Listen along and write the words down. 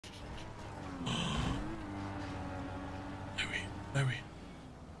Larry.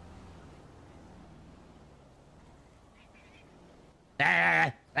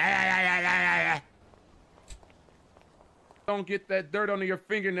 Don't get that dirt under your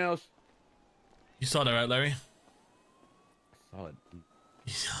fingernails. You saw that, right, Larry? I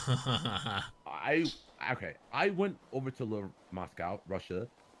saw it. I went over to Moscow, Russia,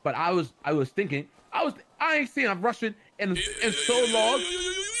 but I was thinking I ain't seen a Russian in so long.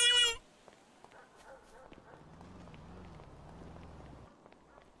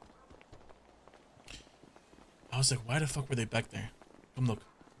 I was like, why the fuck were they back there? Come look.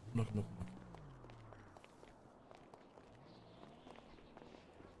 Look.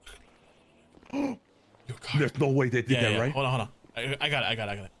 Your car. There's no way they did that, right? Hold on. I got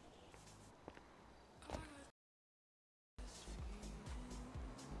it.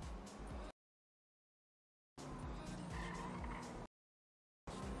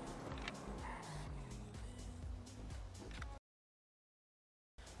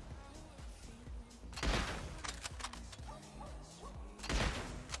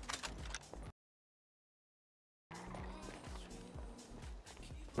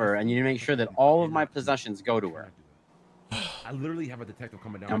 And you need to make sure that all of my possessions go to her. I literally have a detective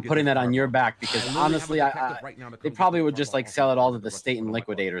coming down. I'm putting that on your back because honestly, they probably would just like sell it all to the state and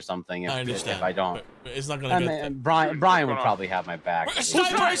liquidate or something if I don't. But it's not gonna get. And Brian would probably have my back.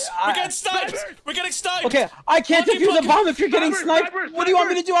 Snipers! We're getting sniped! We're getting sniped! Okay, I can't defuse a bomb if you're getting sniped. What do you want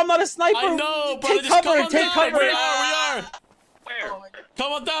me to do? I'm not a sniper. I know, but take cover. Take cover. We are. Where?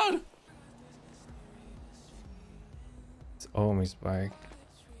 Come on down. It's always Spike.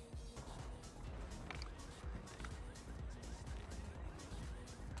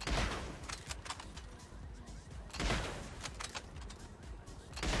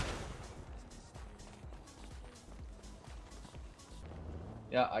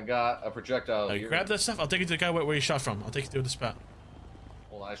 Yeah, I got a projectile here. Grab that stuff. I'll take you to the guy where you shot from. I'll take you to the spot.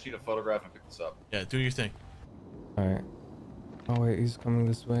 Hold on, I just need a photograph and pick this up. Yeah, do your thing. All right. Oh wait, he's coming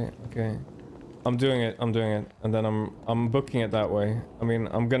this way. Okay. I'm doing it. And then I'm booking it that way. I mean,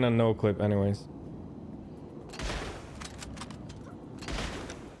 I'm gonna no clip anyways.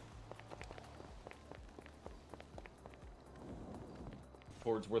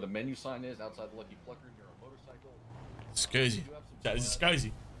 Towards where the menu sign is, outside the Lucky Plucker, near a motorcycle. It's crazy. That is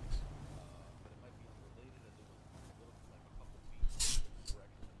crazy.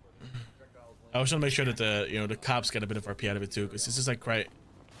 I was trying to make sure that the cops get a bit of RP out of it too, because this is like quite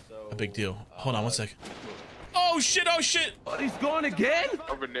a big deal. Hold on one second. Oh shit! Oh, he's going again?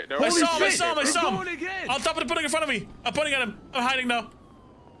 I saw him! On top of the building in front of me. I'm pointing at him. I'm hiding now.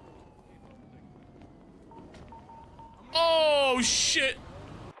 Oh shit!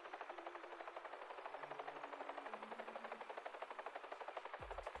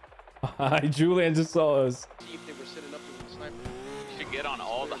 Hi, Julian just saw us. See if they were setting up with the sniper. You should get on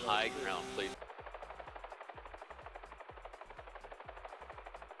all the high ground, please.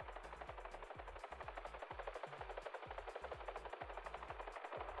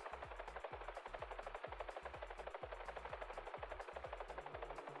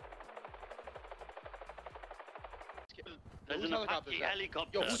 There's an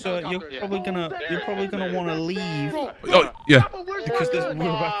helicopter. So you're probably gonna want to leave. Oh yeah. Because we're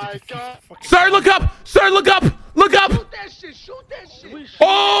about to. Sir, look up! Sir, look up! Look up! Shoot that shit!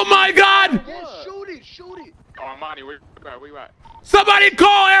 Oh my God! Yeah, shoot it! Oh, Armani, where you at? Somebody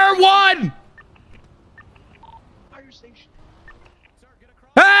call Air 1! Fire station.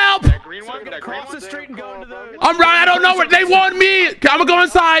 Help! That green one? Get that green one? Cross the street and go into the. I'm right. I don't know where they want me. I'm gonna go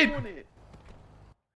inside.